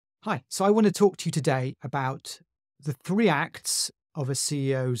Hi. So I want to talk to you today about the three acts of a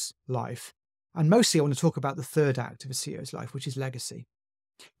CEO's life. And mostly I want to talk about the third act of a CEO's life, which is legacy.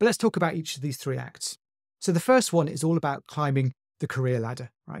 But let's talk about each of these three acts. So the first one is all about climbing the career ladder,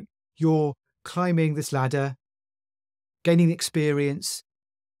 right? You're climbing this ladder, gaining experience,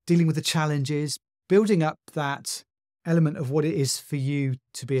 dealing with the challenges, building up that element of what it is for you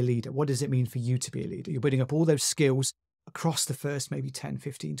to be a leader. What does it mean for you to be a leader? You're building up all those skills across the first maybe 10,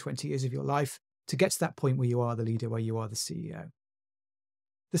 15, 20 years of your life to get to that point where you are the leader, where you are the CEO.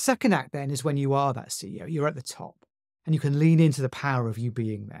 The second act then is when you are that CEO, you're at the top and you can lean into the power of you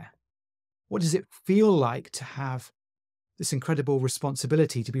being there. What does it feel like to have this incredible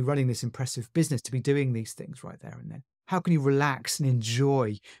responsibility to be running this impressive business, to be doing these things right there and then? How can you relax and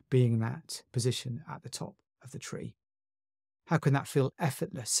enjoy being in that position at the top of the tree? How can that feel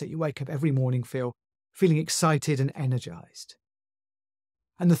effortless so you wake up every morning feeling excited and energized?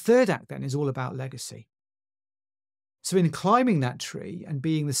 And the third act then is all about legacy. So in climbing that tree and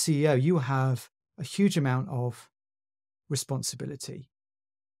being the CEO, you have a huge amount of responsibility.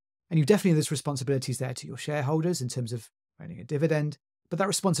 And you definitely have this responsibilities there to your shareholders in terms of earning a dividend, but that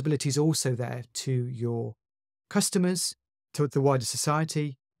responsibility is also there to your customers, to the wider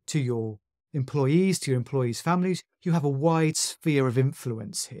society, to your employees, to your employees' families. You have a wide sphere of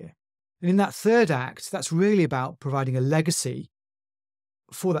influence here. And in that third act, that's really about providing a legacy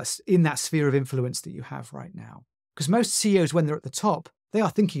for that in that sphere of influence that you have right now. Because most CEOs, when they're at the top, they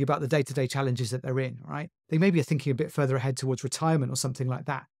are thinking about the day-to-day challenges that they're in, right? They maybe are thinking a bit further ahead towards retirement or something like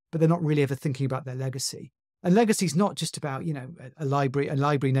that, but they're not really ever thinking about their legacy. And legacy is not just about, a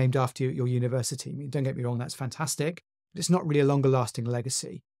library named after your university. I mean, don't get me wrong, that's fantastic, but it's not really a longer lasting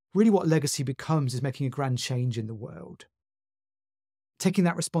legacy. Really what legacy becomes is making a grand change in the world. Taking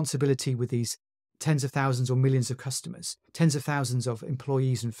that responsibility with these tens of thousands or millions of customers, tens of thousands of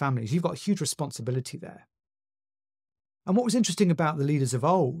employees and families, you've got a huge responsibility there. And what was interesting about the leaders of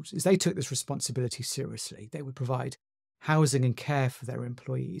old is they took this responsibility seriously. They would provide housing and care for their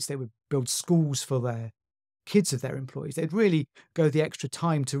employees. They would build schools for their kids of their employees. They'd really go the extra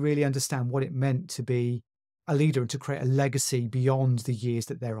time to really understand what it meant to be a leader and to create a legacy beyond the years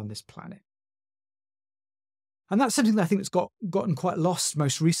that they're on this planet. And that's something that I think that's gotten quite lost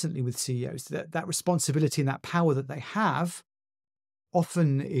most recently with CEOs, that responsibility and that power that they have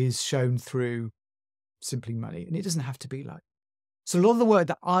often is shown through simply money. And it doesn't have to be like. So a lot of the work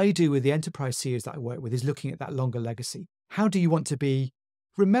that I do with the enterprise CEOs that I work with is looking at that longer legacy. How do you want to be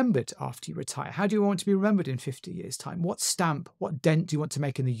remembered after you retire? How do you want to be remembered in 50 years' time? What stamp, what dent do you want to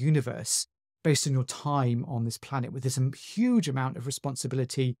make in the universe based on your time on this planet with this huge amount of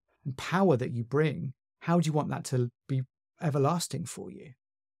responsibility and power that you bring? How do you want that to be everlasting for you?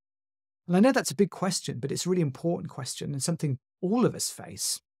 And I know that's a big question, but it's a really important question and something all of us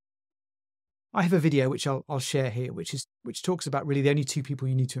face. I have a video which I'll share here, which talks about really the only two people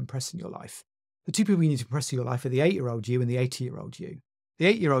you need to impress in your life. The two people you need to impress in your life are the 8-year-old you and the 80-year-old you. The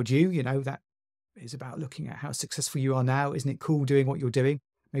 8-year-old you, that is about looking at how successful you are now. Isn't it cool doing what you're doing?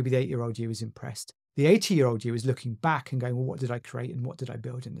 Maybe the 8-year-old you is impressed. The 80-year-old you is looking back and going, well, what did I create and what did I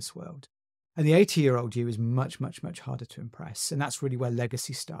build in this world? And the 80-year-old you is much, much, much harder to impress. And that's really where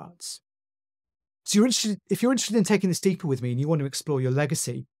legacy starts. So if you're interested in taking this deeper with me and you want to explore your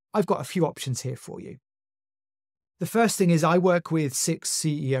legacy, I've got a few options here for you. The first thing is I work with 6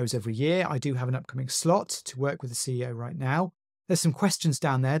 CEOs every year. I do have an upcoming slot to work with a CEO right now. There's some questions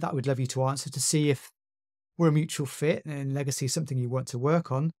down there that I would love you to answer to see if we're a mutual fit and legacy is something you want to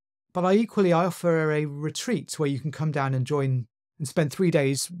work on. But I offer a retreat where you can come down and join and spend 3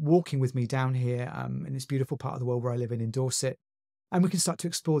 days walking with me down here in this beautiful part of the world where I live in Dorset. And we can start to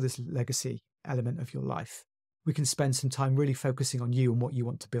explore this legacy element of your life. We can spend some time really focusing on you and what you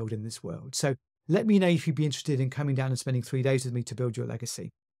want to build in this world. So let me know if you'd be interested in coming down and spending 3 days with me to build your legacy.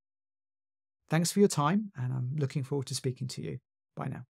 Thanks for your time, and I'm looking forward to speaking to you. Bye now.